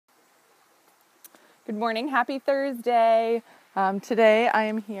Good morning. Happy Thursday. Today I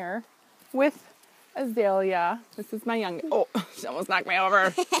am here with Azalea. This is my young... Oh, she almost knocked me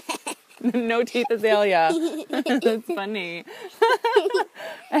over. No teeth Azalea. That's funny.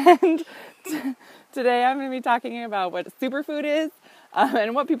 And today I'm going to be talking about what superfood is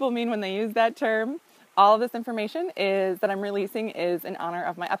and what people mean when they use that term. All of this information that I'm releasing is in honor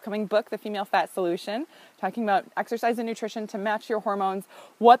of my upcoming book, The Female Fat Solution, talking about exercise and nutrition to match your hormones,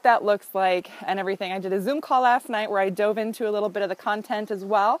 what that looks like, and everything. I did a Zoom call last night where I dove into a little bit of the content as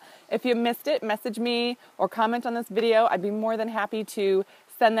well. If you missed it, message me or comment on this video. I'd be more than happy to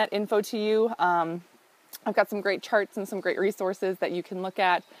send that info to you. I've got some great charts and some great resources that you can look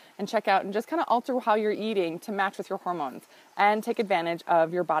at and check out and just kind of alter how you're eating to match with your hormones and take advantage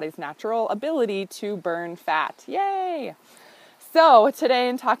of your body's natural ability to burn fat. Yay! So today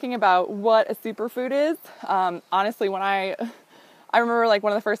in talking about what a superfood is, honestly, when I remember like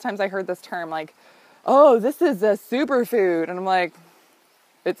one of the first times I heard this term, like, oh, this is a superfood. And I'm like,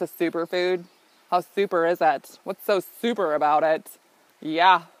 it's a superfood? How super is it? What's so super about it?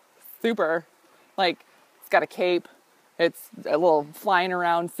 Yeah, super. Like, got a cape, it's a little flying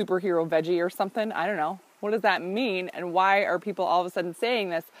around superhero veggie or something. I don't know. What does that mean? And why are people all of a sudden saying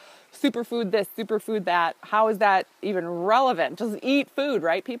this? Superfood this, superfood that. How is that even relevant? Just eat food,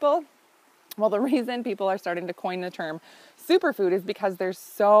 right, people? Well, the reason people are starting to coin the term superfood is because there's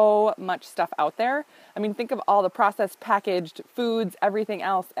so much stuff out there. I mean, think of all the processed packaged foods, everything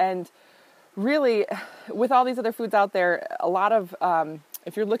else. And really, with all these other foods out there, a lot of,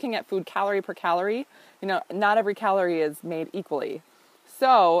 if you're looking at food calorie per calorie, not every calorie is made equally.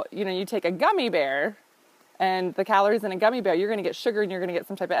 So, you take a gummy bear and the calories in a gummy bear, you're going to get sugar and you're going to get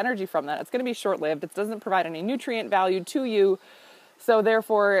some type of energy from that. It's going to be short-lived. It doesn't provide any nutrient value to you. So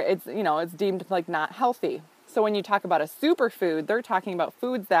therefore, it's deemed like not healthy. So when you talk about a superfood, they're talking about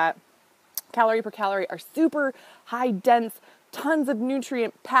foods that calorie per calorie are super high dense, tons of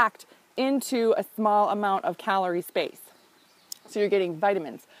nutrient packed into a small amount of calorie space. So you're getting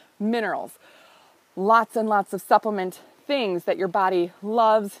vitamins, minerals, lots and lots of supplement things that your body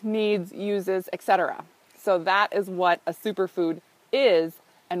loves, needs, uses, etc. So that is what a superfood is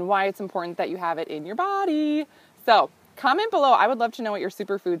and why it's important that you have it in your body. So comment below. I would love to know what your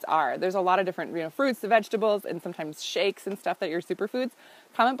superfoods are. There's a lot of different fruits, vegetables, and sometimes shakes and stuff that are your superfoods.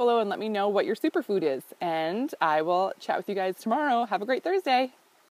 Comment below and let me know what your superfood is. And I will chat with you guys tomorrow. Have a great Thursday.